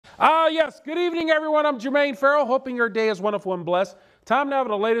Yes, good evening, everyone. I'm Jermaine Farrell, hoping your day is wonderful and blessed. Time now for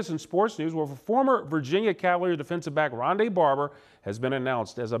the latest in sports news, where former Virginia Cavalier defensive back Barber has been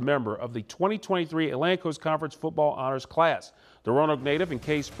announced as a member of the 2023 Atlantic Coast Conference Football Honors Class. The Roanoke native and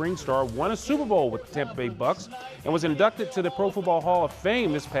K-Spring star won a Super Bowl with the Tampa Bay Bucks and was inducted to the Pro Football Hall of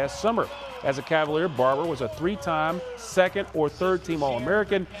Fame this past summer. As a Cavalier, Barber was a three-time second or third-team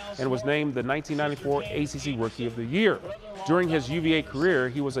All-American and was named the 1994 ACC Rookie of the Year. During his UVA career,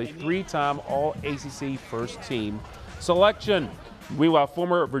 he was a three-time All-ACC first-team selection. Meanwhile,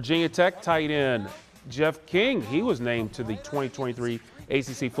 former Virginia Tech tight end Jeff King, he was named to the 2023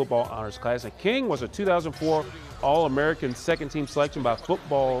 ACC Football Honors Class. And King was a 2004 All-American second-team selection by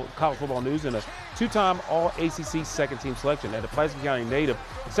College Football News and a two-time All-ACC second-team selection. At the Pulaski County native,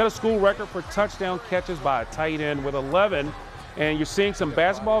 set a school record for touchdown catches by a tight end with 11. And you're seeing some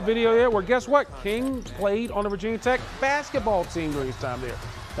basketball video there where, guess what? King played on the Virginia Tech basketball team during his time there.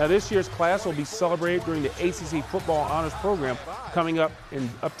 Now, this year's class will be celebrated during the ACC Football Honors Program coming up in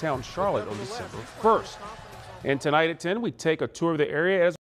Uptown Charlotte on December 1st. And tonight at 10, we take a tour of the area as